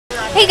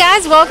Hey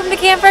guys, welcome to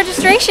camp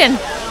registration.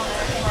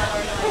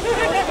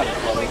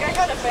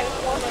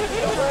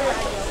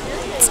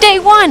 It's day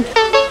one.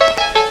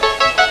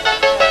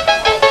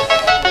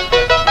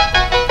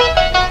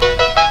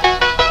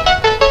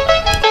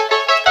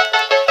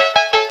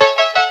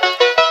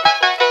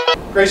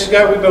 Gracious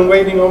God, we've been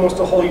waiting almost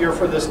a whole year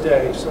for this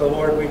day. So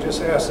Lord, we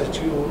just ask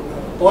that you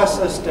bless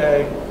this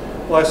day.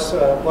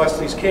 Bless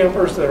these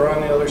campers that are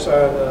on the other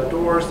side of the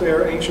doors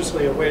there,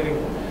 anxiously awaiting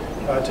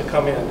to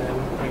come in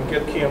and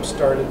get camp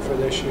started for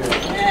this year.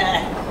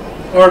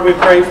 Lord, we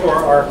pray for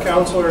our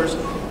counselors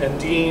and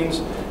deans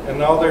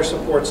and all their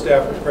support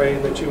staff. We pray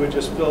that you would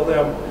just fill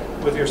them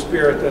with your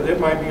spirit, that it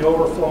might be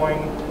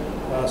overflowing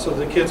so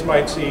the kids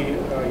might see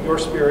your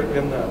spirit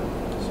in them.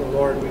 So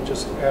Lord, we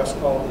just ask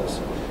all this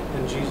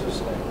in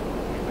Jesus' name.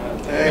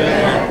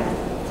 Amen.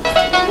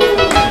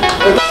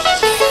 Amen.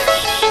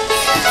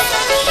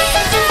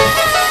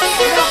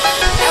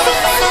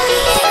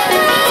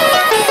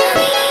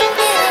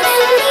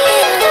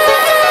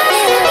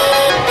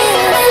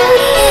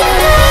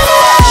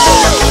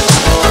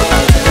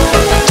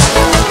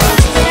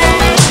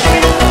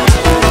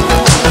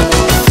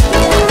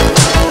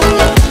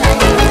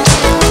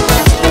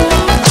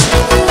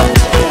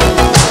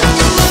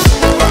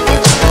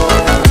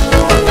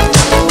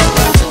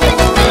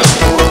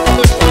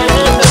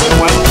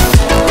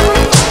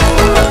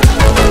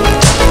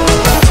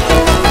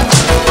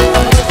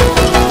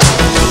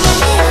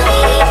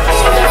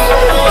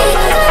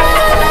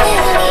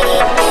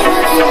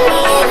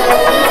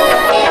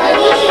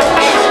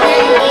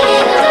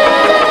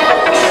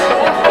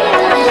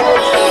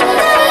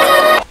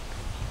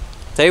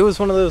 Today was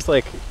one of those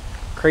like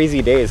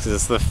crazy days because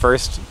it's the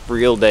first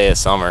real day of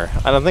summer.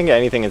 I don't think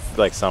anything is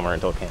like summer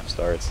until camp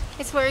starts.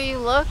 It's where you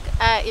look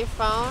at your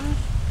phone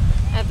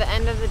at the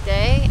end of the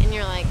day and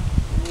you're like,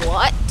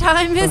 what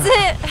time is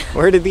it?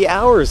 Where did the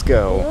hours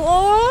go?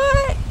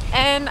 What?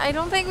 And I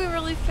don't think we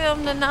really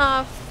filmed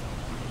enough,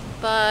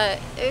 but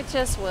it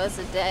just was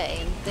a day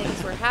and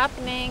things were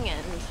happening.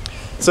 And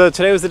so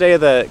today was the day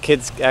the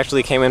kids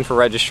actually came in for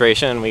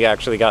registration. We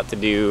actually got to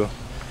do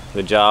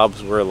the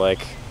jobs we're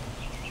like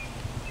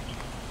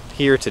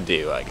here to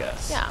do, I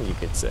guess, you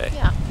could say.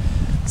 Yeah.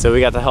 So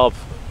we got to help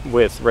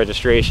with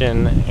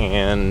registration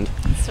and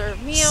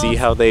serve meals. See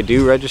how they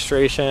do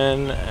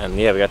registration, and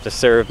yeah, we got to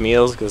serve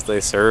meals because they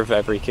serve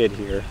every kid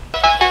here.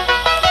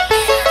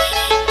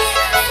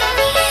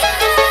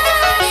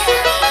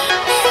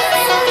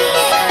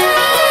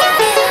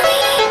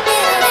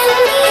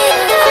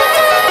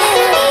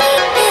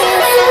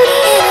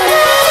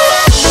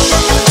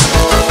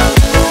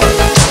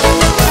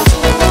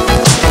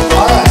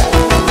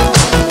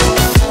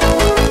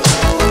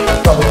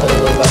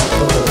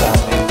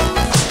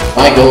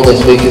 My goal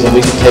this week is that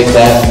we can take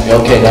that and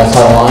go, okay, that's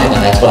our line,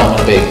 and that's what I'm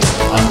going to be.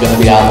 I'm going to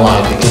be on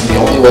line, because the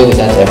only way that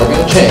that's ever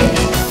going to change,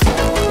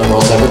 the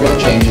world's ever going to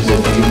change, is if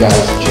you guys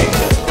change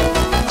it.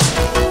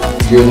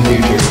 You're the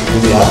future.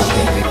 You're the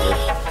opportunity.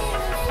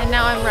 And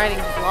now I'm writing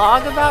a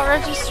blog about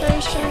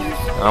registration.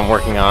 I'm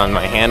working on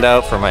my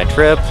handout for my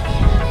trip.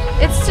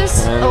 It's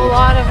just a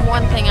lot of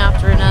one thing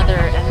after another,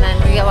 and then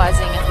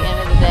realizing at the end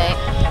of the day,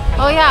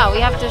 oh yeah, we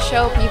have to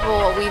show people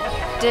what we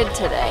did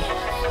today.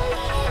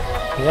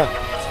 Yeah.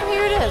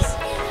 Here it is.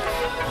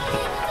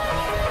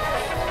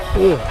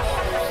 Ooh.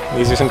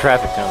 These are some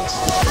traffic cones.